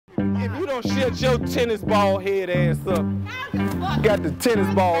If you don't shut your tennis ball head ass up, got the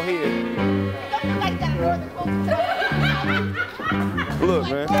tennis ball head. Look,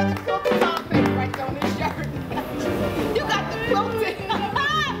 man. You got the quilting.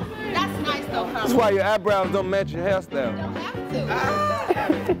 That's nice though, huh? That's why your eyebrows don't match your hairstyle. You don't have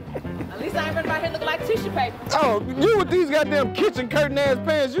to. At least I ain't running my hair looking like tissue paper. Oh, you with these goddamn kitchen curtain ass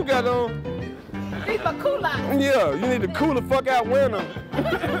pants you got on. These are cool eyes. Yeah, you need to cool the fuck out wearing them.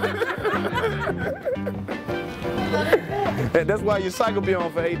 That's why your cycle be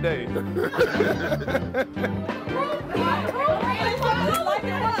on for 8 days.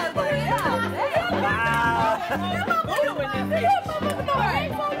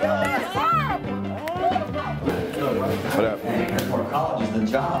 What up? More colleges than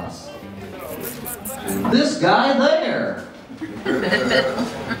jobs. This guy there.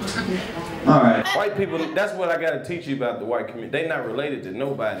 All right. White people, that's what I gotta teach you about the white community. They not related to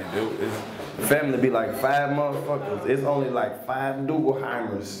nobody, dude. The family be like 5 motherfuckers. It's only like 5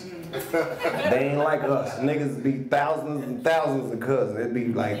 Dugelheimers. They ain't like us. Niggas be thousands and thousands of cousins. It'd be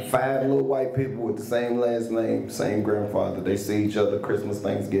like 5 little white people with the same last name, same grandfather. They see each other Christmas,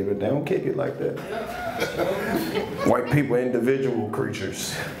 Thanksgiving. They don't kick it like that. White people are individual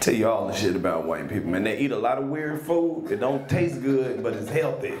creatures. Tell you all the shit about white people, man. They eat a lot of weird food. It don't taste good, but it's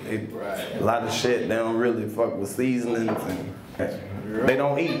healthy. A lot of shit. They don't really fuck with seasonings. And they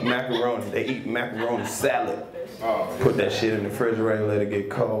don't eat macaroni. They eat macaroni salad. Put that shit in the refrigerator, let it get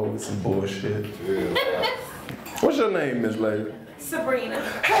cold. It's some bullshit. Yeah. What's your name, Miss Lady? Sabrina.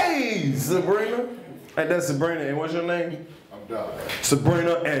 Hey, Sabrina. Hey, that's Sabrina. And what's your name? I'm Don.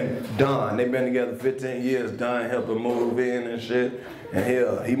 Sabrina and Don. They've been together 15 years. Don helped her move in and shit. And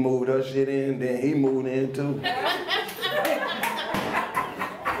hell, he moved her shit in, then he moved in too.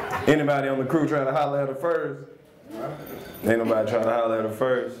 Anybody on the crew try to holler at her first? Ain't nobody try to holler at her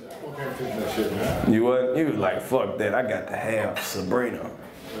first. That shit, man. You what? You was like, fuck that. I got to have Sabrina.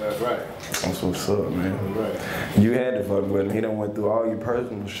 That's right. That's what's up, man. That's right. You had to fuck with him. He done went through all your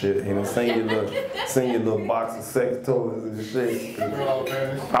personal shit. He done seen your little box of sex toys and shit.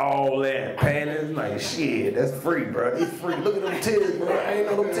 All that panties, like shit. That's free, bro. It's free. Look at them titties, bro. I ain't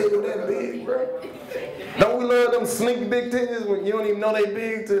know them titties that big, bro. Don't we love them sneaky big titties when you don't even know they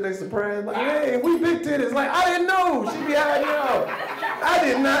big till they surprised? Like, hey, we big titties. Like, I didn't know. She be hiding y'all. I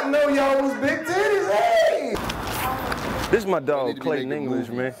did not know y'all was big titties. Hey. This is my dog, Clayton English,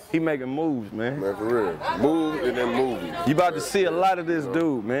 man. He making moves, man. Man, for real. Move and then movies. You about to see a lot of this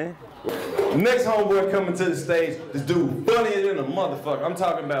dude, man. Next homeboy coming to the stage, this dude funnier than a motherfucker. I'm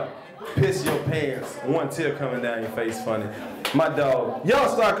talking about piss your pants, one tear coming down your face funny. My dog. Y'all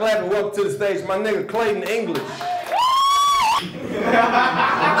start clapping, welcome to the stage, my nigga Clayton English.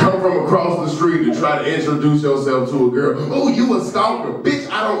 Come from across the street to try to introduce yourself to a girl. Oh, you a stalker. Bitch,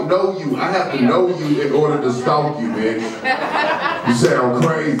 I don't know you. I have to know you in order to stalk you, bitch. You sound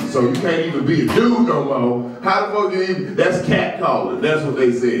crazy, so you can't even be a dude no more. How the fuck you even? That's catcalling. That's what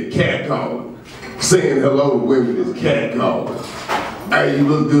they said, catcalling. Saying hello to women is catcalling. Hey, you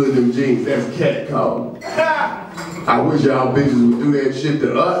look good in them jeans. That's catcalling. I wish y'all bitches would do that shit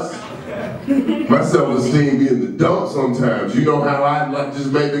to us. My self-esteem be in the dump sometimes. You know how I like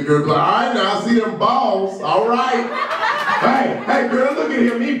just make the girl go, all right now, I see them balls, all right. Hey girl, look at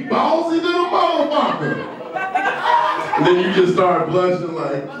him, he ballsy little motherfucker. And then you just start blushing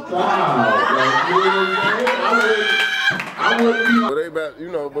like, stop. Like, you know what I'm saying? I wouldn't be like, But they about, you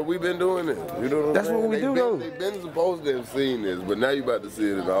know, but we've been doing this. You know what I'm That's saying? what we do, though. They've been supposed to have seen this, but now you about to see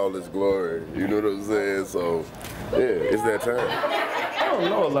it in all its glory. You know what I'm saying? So, yeah, it's that time. I don't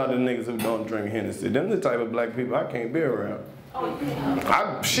know a lot of niggas who don't drink Hennessy. Them the type of black people I can't be around.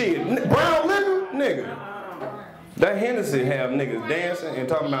 Shit, brown liquor, nigga. That Hennessy have niggas dancing and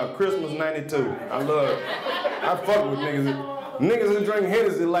talking about Christmas '92. I fuck with niggas. Niggas who drink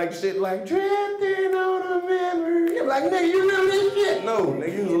Hennessy like shit like drifting on a memory. I'm like, nigga, you remember this shit? No,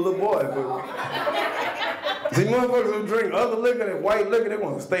 nigga, you was a little boy. But see, motherfuckers who drink other liquor than white liquor, they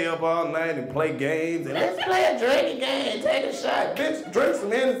want to stay up all night and play games. And let's play a drinking game, take a shot. Bitch, drink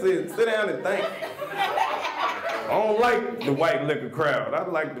some Hennessy and sit down and think. I don't like the white liquor crowd. I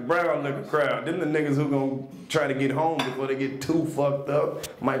like the brown liquor crowd. Them the niggas who gonna try to get home before they get too fucked up.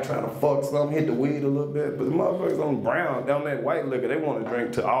 Might try to fuck something, hit the weed a little bit. But the motherfuckers on brown, down that white liquor, they want to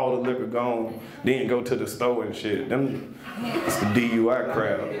drink till all the liquor gone, then go to the store and shit. Them, it's the DUI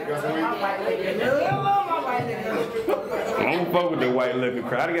crowd. I don't fuck with the white liquor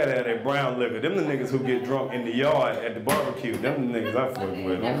crowd. I gotta have that brown liquor. Them the niggas who get drunk in the yard at the barbecue. Them the niggas I fuck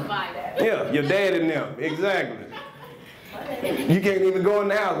with. Huh? Yeah, your dad and them. Exactly. You can't even go in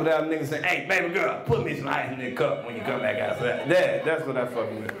the house without a nigga saying, hey, baby girl, put me some ice in the cup when you come back outside. That's what I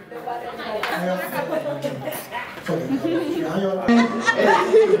fucking with.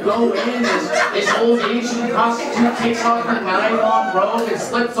 You go in, this old Asian prostitute takes off her nylon robe and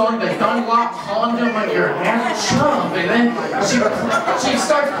slips on the Dunlop condom on your half chub, and then she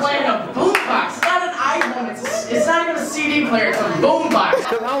starts playing a boombox. It's not an iPhone, it's not even a CD player, it's a boombox.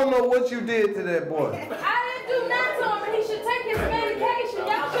 Cause I don't know what you did to that boy. I didn't do nothing to him, and he should take his medication.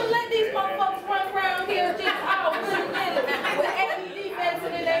 Y'all shouldn't let these motherfuckers run around here just all willy-nilly with 80 defense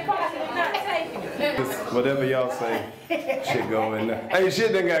in their pocket and not taking it. Whatever y'all say, shit go in there. Hey,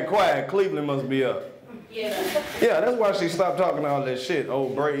 shit done got quiet. Cleveland must be up. Yeah. Yeah, that's why she stopped talking all that shit.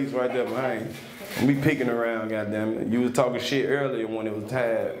 Old braids right there behind. We peeking around, goddamn it. You was talking shit earlier when it was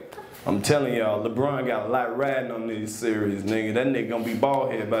tired. I'm telling y'all, LeBron got a lot riding on this series, nigga. That nigga gonna be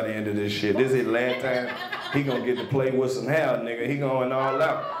bald head by the end of this shit. This is his last time. He gonna get to play with some hair, nigga. He going all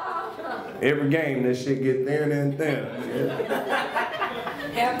out. Every game, that shit get thinner and thinner.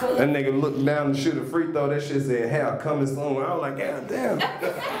 That nigga looked down and shoot a free throw. That shit said, hair coming soon. I was like, God damn.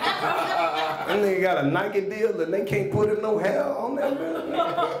 That nigga got a Nike deal and they can't put in no hair on that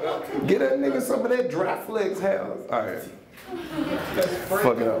nigga. Get that nigga some of that dry flex hair. All right.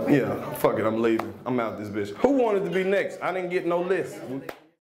 Fuck it up. Yeah, fuck it, I'm leaving. I'm out this bitch. Who wanted to be next? I didn't get no list.